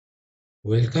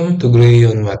Welcome to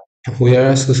GrayYeon We are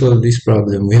asked to solve this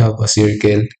problem. We have a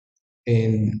circle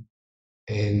and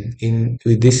in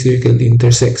with this circle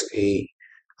intersects a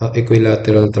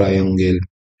equilateral triangle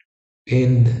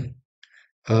and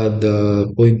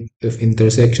the point of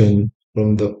intersection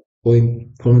from the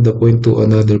point to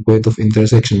another point of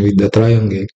intersection with the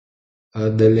triangle.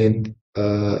 The length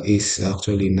is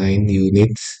actually 9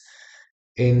 units,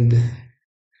 and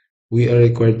we are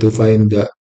required to find the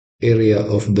area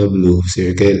of the blue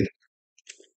circle.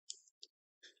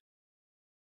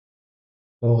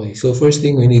 Okay, so first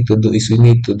thing we need to do is we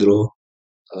need to draw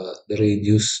the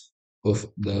radius of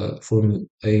the from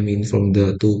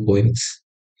the 2 points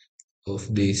of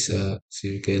this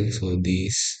circle. So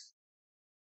this,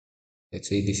 let's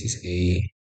say this is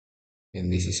A,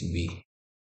 and this is B,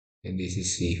 and this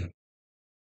is C,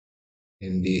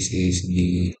 and this is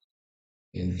D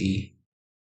and E.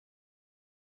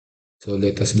 So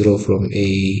let us draw from A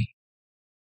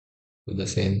to the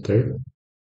center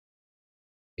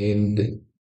and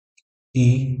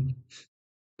E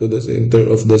to the center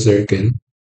of the circle,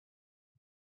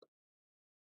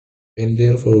 and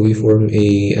therefore we form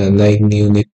a 9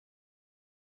 unit,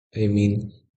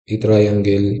 a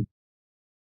triangle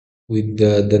with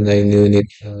the 9 unit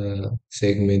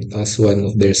segment as one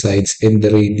of their sides and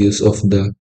the radius of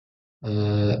the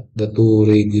two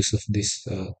radius of this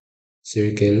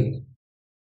circle.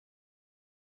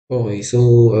 Okay,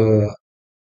 so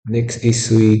next is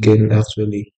we can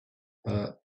actually uh,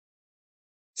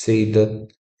 say that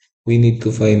we need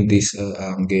to find this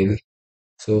angle.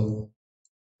 So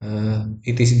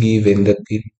it is given that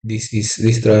this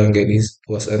triangle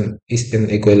is an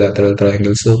equilateral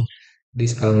triangle. So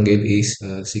this angle is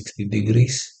 60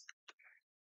 degrees,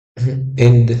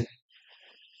 and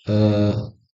uh,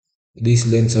 these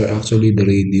lengths are actually the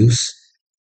radius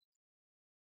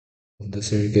of the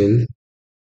circle.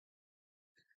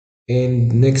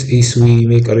 And next is we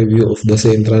make a review of the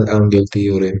central angle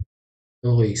theorem.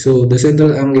 Okay, so the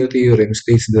central angle theorem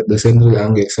states that the central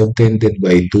angle subtended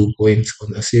by 2 points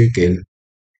on a circle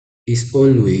is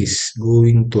always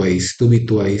going to be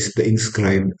twice the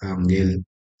inscribed angle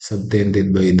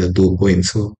subtended by the 2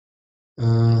 points. So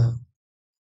uh,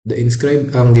 the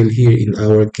inscribed angle here in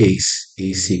our case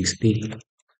is 60.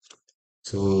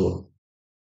 So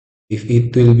if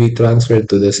it will be transferred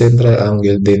to the central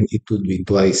angle, then it would be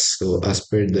twice. So as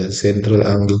per the central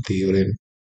angle theorem.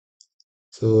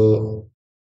 So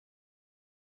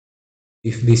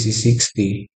if this is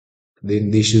 60,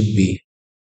 then this should be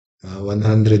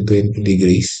 120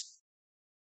 degrees.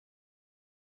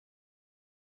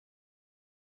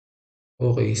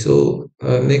 Okay, so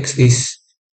next is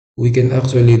we can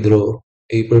actually draw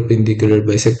a perpendicular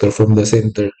bisector from the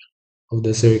center of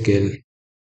the circle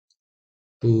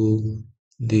to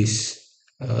this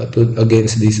to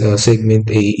against this segment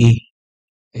AE,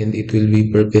 and it will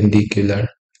be perpendicular.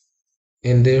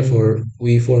 And therefore,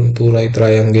 we form two right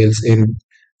triangles, and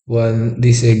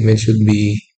this segment should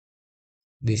be,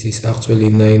 this is actually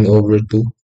 9 over 2.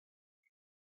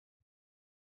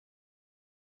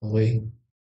 Okay.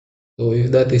 So if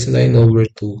that is 9 over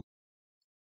 2,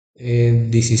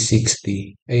 and this is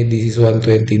 60, and this is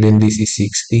 120, then this is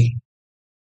 60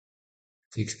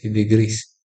 degrees.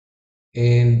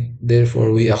 And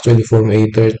therefore, we actually form a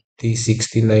 30,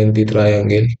 60, 90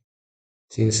 triangle.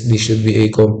 Since this should be a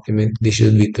complement, this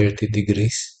should be 30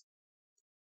 degrees.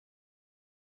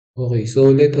 Okay,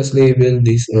 so let us label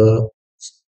this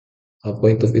a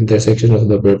point of intersection of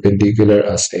the perpendicular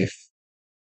as F.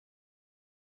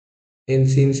 And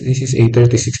since this is a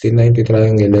 30, 60, 90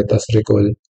 triangle, let us recall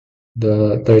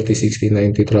the 30, 60,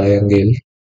 90 triangle.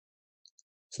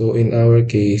 So in our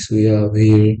case, we have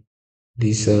here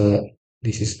this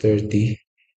this is 30,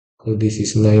 so this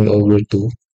is 9 over 2,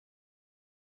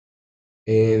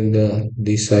 and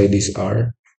this side is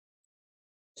R.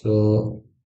 So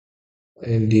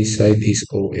and this side is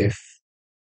OF,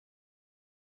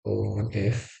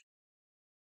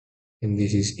 and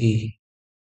this is E.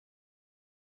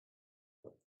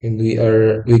 And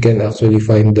we can actually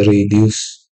find the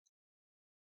radius.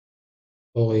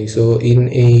 Okay, so in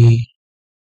a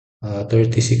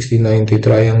 30, 60, 90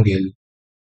 triangle,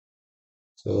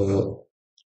 so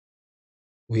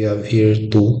we have here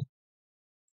 2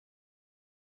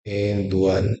 and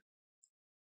 1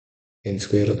 and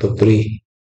square root of 3.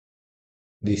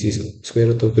 This is square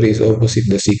root of 3 is opposite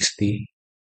the 60,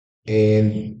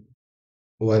 and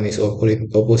 1 is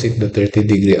opposite the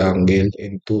 30-degree angle,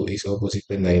 and 2 is opposite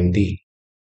the 90.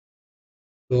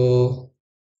 So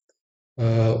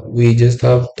we just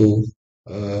have to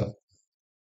uh,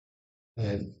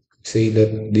 uh, say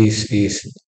that this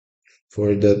is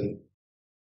for the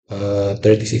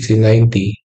 36 and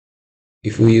 90.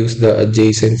 If we use the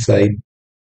adjacent side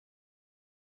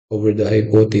over the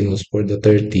hypotenuse for the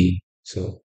 30,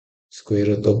 so square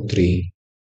root of 3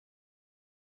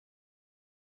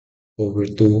 over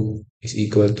 2 is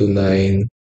equal to 9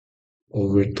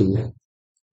 over 2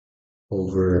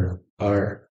 over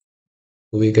r.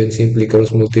 We can simply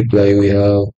cross multiply. We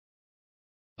have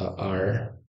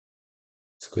r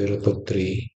square root of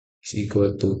 3 is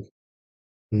equal to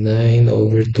 9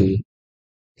 over 2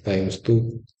 times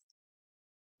 2.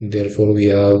 Therefore, we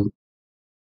have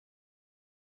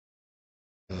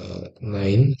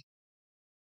 9,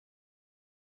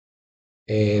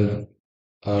 and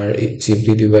r is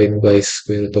simply divided by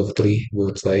square root of 3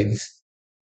 both sides.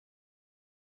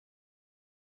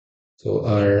 So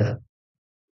r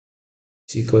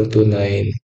is equal to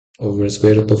 9 over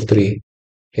square root of 3.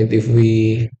 And if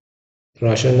we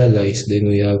rationalize, then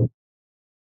we have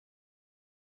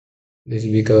this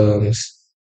becomes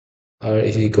r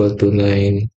is equal to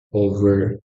 9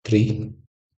 over 3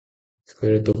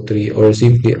 square root of 3, or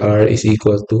simply r is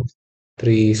equal to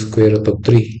 3 square root of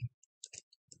 3.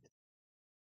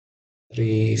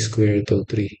 3 square root of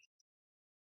 3.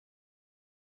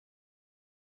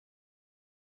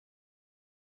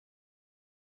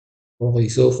 Okay,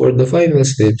 so for the final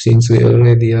step, since we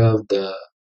already have the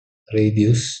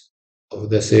radius of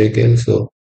the circle, so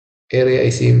area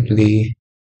is simply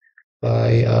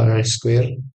pi r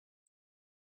squared,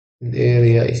 and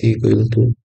area is equal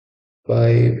to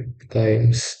 5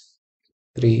 times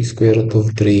 3 square root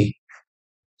of 3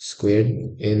 squared,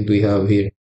 and we have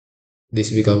here, this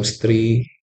becomes 3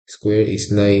 square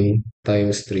is 9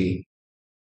 times 3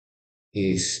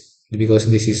 is, because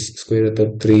this is square root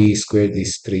of 3 squared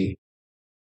is 3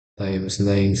 times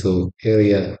 9, so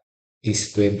area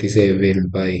is 27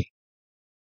 by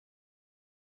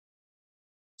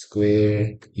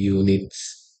square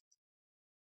units,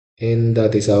 and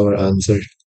that is our answer.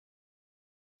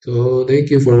 So thank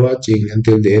you for watching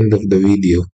until the end of the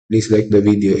video. Please like the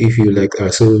video if you like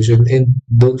our solution, and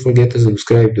don't forget to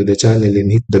subscribe to the channel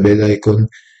and hit the bell icon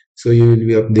so you will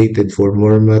be updated for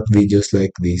more math videos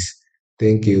like this.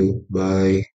 Thank you.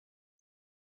 Bye.